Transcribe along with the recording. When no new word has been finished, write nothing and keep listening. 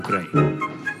країн.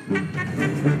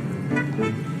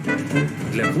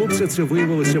 Для хлопця це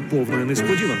виявилося повною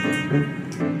несподіванкою.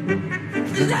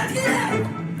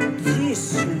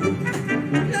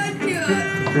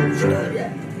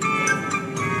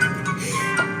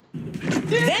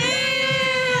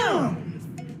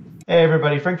 Hey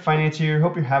everybody, Frank Finance here.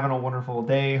 Hope you're having a wonderful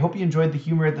day. Hope you enjoyed the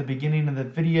humor at the beginning of the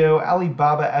video.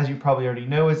 Alibaba, as you probably already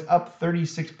know, is up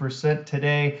 36%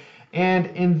 today. And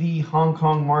in the Hong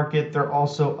Kong market, they're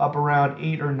also up around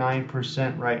 8 or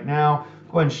 9% right now.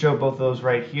 Go ahead and show both of those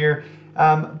right here.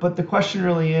 But the question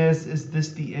really is this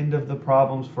the end of the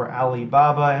problems for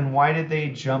Alibaba, and why did they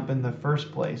jump in the first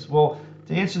place? Well,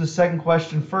 to answer the second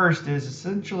question first is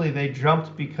essentially they jumped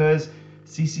because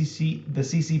the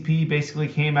CCP basically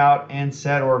came out and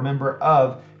said, or a member of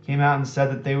came out and said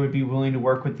that they would be willing to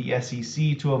work with the SEC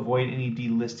to avoid any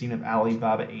delisting of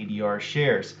Alibaba ADR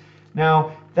shares. Now,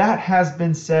 that has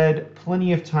been said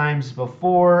plenty of times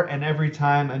before, and every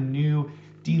time a new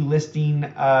delisting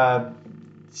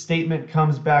statement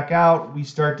comes back out, we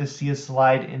start to see a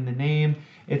slide in the name.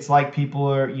 It's like people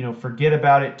are, forget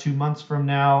about it 2 months from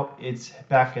now, it's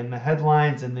back in the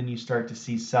headlines, and then you start to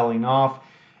see selling off.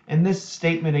 And this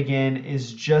statement, again, is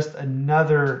just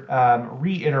another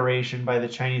reiteration by the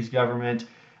Chinese government.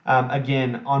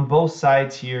 Again, on both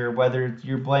sides here, whether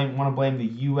you want to blame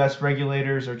the U.S.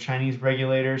 regulators or Chinese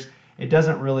regulators, it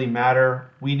doesn't really matter.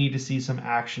 We need to see some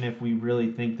action if we really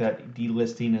think that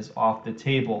delisting is off the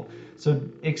table. So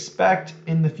expect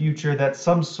in the future that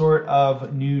some sort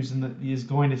of news is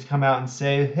going to come out and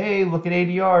say, hey, look at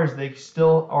ADRs. They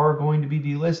still are going to be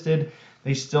delisted.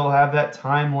 They still have that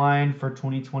timeline for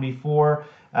 2024.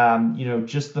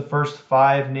 Just the first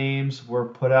 5 names were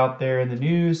put out there in the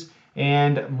news,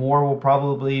 and more will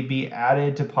probably be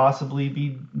added to possibly be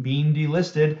being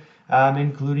delisted,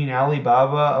 including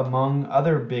Alibaba, among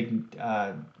other big,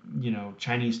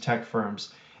 Chinese tech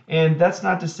firms. And that's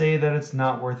not to say that it's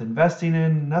not worth investing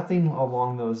in, nothing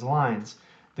along those lines.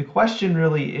 The question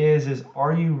really is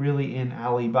are you really in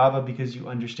Alibaba because you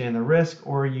understand the risk,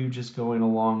 or are you just going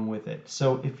along with it?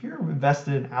 So if you're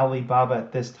invested in Alibaba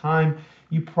at this time,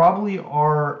 you probably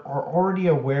are already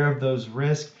aware of those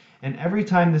risks. And every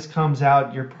time this comes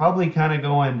out, you're probably kind of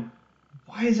going,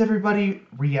 why is everybody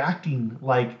reacting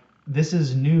like this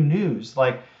is new news?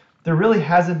 Like, there really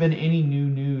hasn't been any new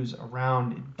news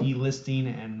around delisting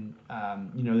and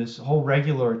this whole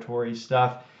regulatory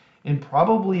stuff in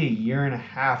probably a year and a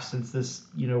half since this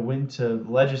went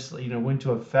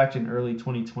to effect in early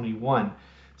 2021.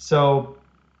 So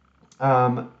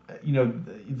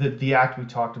the act we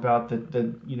talked about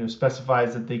that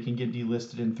specifies that they can get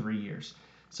delisted in 3 years.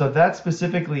 So that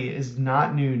specifically is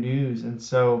not new news. And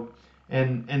so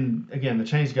and again, the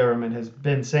Chinese government has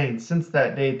been saying since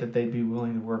that date that they'd be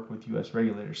willing to work with U.S.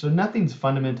 regulators. So nothing's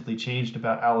fundamentally changed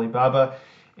about Alibaba.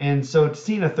 And so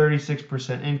seeing a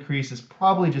 36% increase is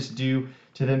probably just due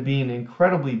to them being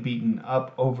incredibly beaten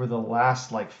up over the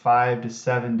last 5 to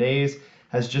 7 days.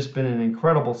 Has just been an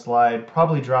incredible slide,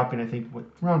 probably dropping, I think,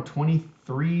 around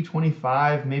 23,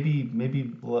 25, maybe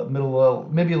a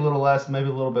little less, maybe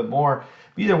a little bit more.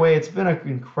 But either way, it's been an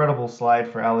incredible slide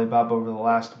for Alibaba over the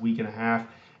last week and a half.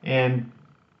 And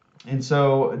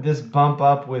so this bump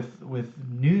up with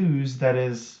news that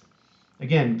is,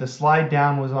 again, the slide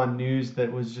down was on news that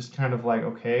was just kind of like,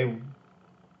 okay,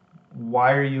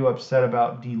 why are you upset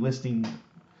about delisting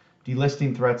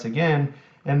threats again?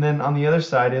 And then on the other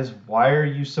side is, why are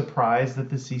you surprised that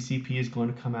the CCP is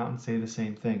going to come out and say the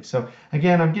same thing? So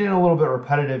again, I'm getting a little bit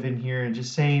repetitive in here and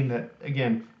just saying that,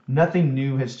 again, nothing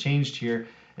new has changed here.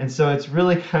 And so it's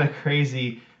really kind of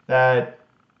crazy that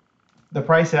the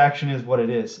price action is what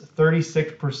it is.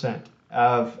 36%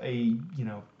 of a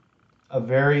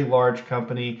very large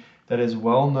company that is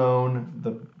well known.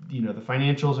 The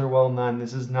financials are well known.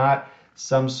 This is not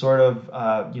some sort of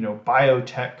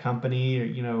biotech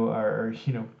company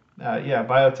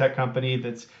biotech company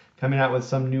that's coming out with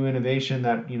some new innovation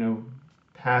that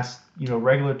passed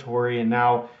regulatory, and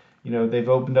now they've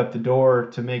opened up the door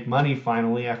to make money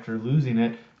finally after losing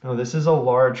it. No, this is a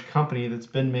large company that's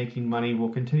been making money, will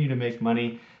continue to make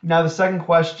money. Now the second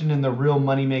question and the real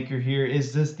moneymaker here,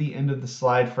 is this the end of the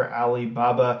slide for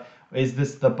Alibaba? Is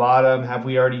this the bottom? Have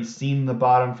we already seen the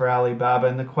bottom for Alibaba?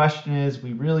 And the question is,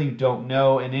 we really don't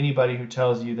know, and anybody who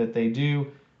tells you that they do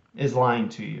is lying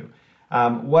to you.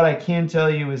 What I can tell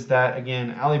you is that,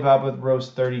 again, Alibaba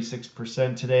rose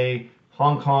 36% today.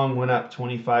 Hong Kong went up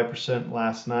 25%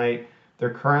 last night.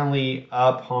 They're currently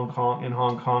up in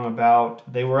Hong Kong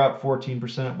they were up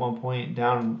 14% at one point,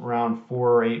 down around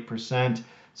 4 or 8%.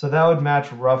 So that would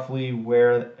match roughly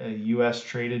where a U.S.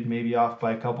 traded, maybe off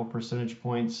by a couple percentage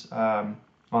points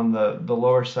on the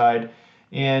lower side.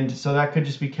 And so that could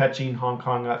just be catching Hong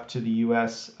Kong up to the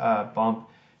US bump.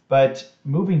 But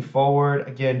moving forward,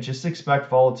 again, just expect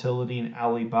volatility in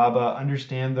Alibaba,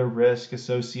 understand the risk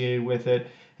associated with it,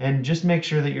 and just make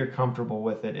sure that you're comfortable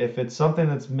with it. If it's something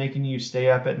that's making you stay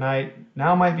up at night,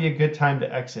 now might be a good time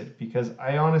to exit, because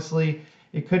I honestly,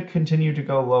 it could continue to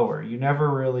go lower. You never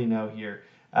really know here.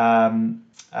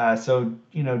 So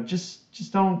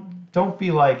just don't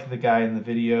be like the guy in the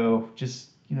video. Just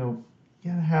you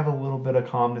gotta have a little bit of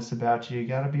calmness about you. You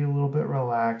gotta be a little bit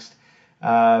relaxed,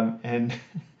 and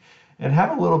and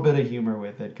have a little bit of humor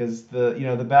with it, because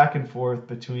the back and forth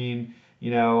between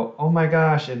oh my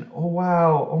gosh and oh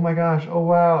wow, oh my gosh, oh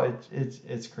wow,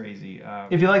 it's crazy.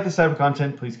 If you like this type of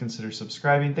content, please consider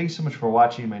subscribing. Thanks so much for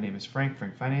watching. My name is Frank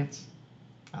Finance.